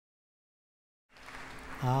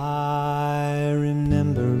I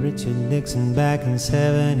remember Richard Nixon back in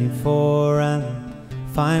 '74 and the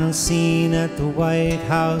final scene at the White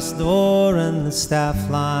House door, and the staff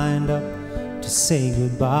lined up to say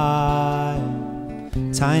goodbye.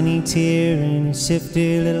 Tiny tear in his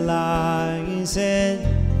shifty little eye. He said,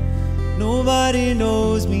 "Nobody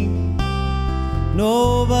knows me,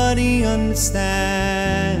 nobody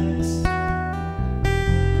understands.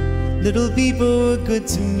 Little people were good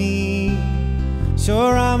to me.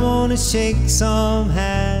 Sure, I'm gonna shake some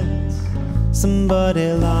hands.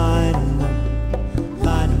 Somebody line 'em up,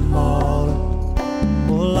 line 'em all up.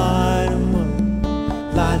 Oh, line 'em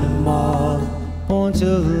up, line 'em all up. Won't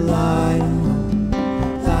you line 'em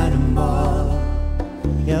up, line 'em all up.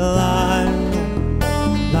 Yeah, line 'em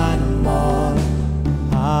up, line 'em all up.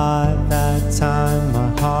 At that time my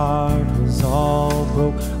heart was all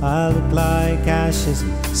broke. I looked like ashes,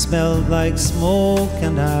 smelled like smoke,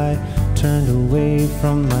 and I turned away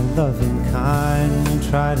from my loving kind and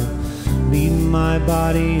tried to leave my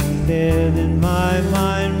body and live in my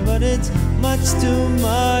mind. But it's much too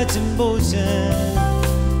much emotion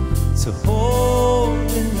to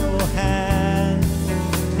hold in your hand.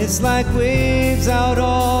 It's like waves out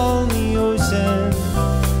on the ocean,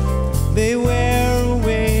 they wear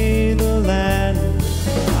away the land.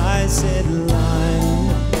 I said, line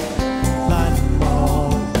 'em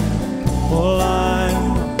all, oh, line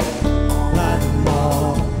 'em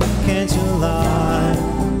all. Can't you line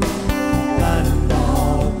 'em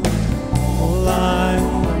all, oh, line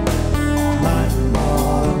 'em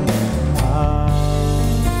all.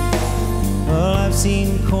 Well, I've seen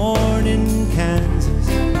corn in Kansas,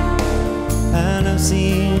 and I've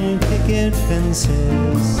seen picket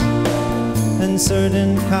fences and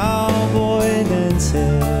certain cowboy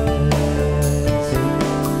dances.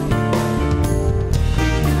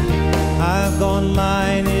 I've gone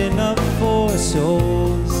lining up for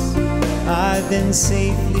shows, I've been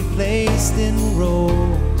safely placed in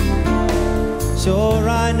rows. Sure,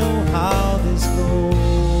 I know how this goes.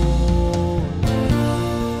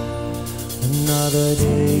 Another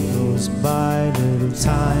day goes by, little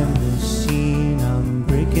time machine. I'm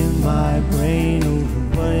breaking my brain over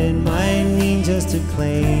what it might mean just to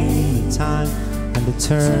claim the time and to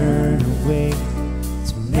turn away,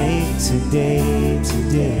 to make today,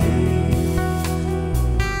 today.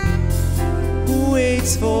 Who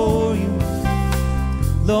waits for you?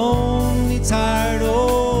 Lonely, tired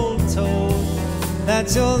old toad,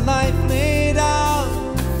 that's your life laid out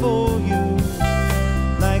for you,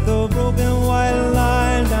 like a broken white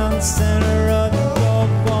line down the center of the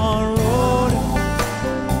doggone road.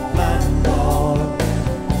 Line 'em all up,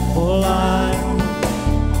 oh, line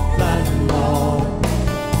 'em all up,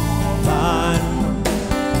 line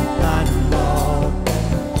 'em all up,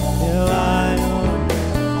 yeah, line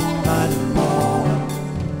 'em all up.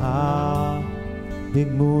 Ah, big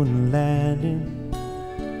moon landing,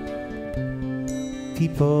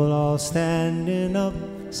 people all standing up,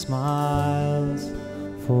 smiles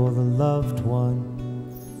for the loved one.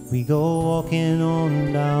 We go walking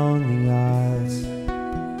on down the aisles.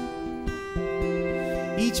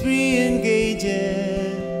 Each re-engages,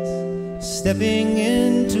 stepping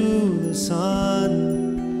into the sun.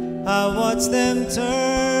 I watch them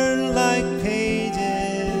turn like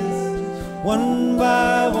pages, one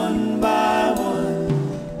by one by one.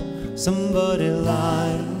 Somebody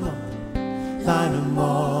line 'em up, line 'em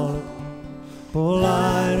all up, oh,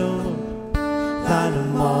 line 'em up, line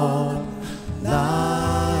 'em all up,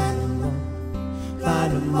 line 'em up,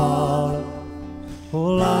 line 'em all up, oh,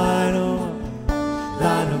 line 'em up.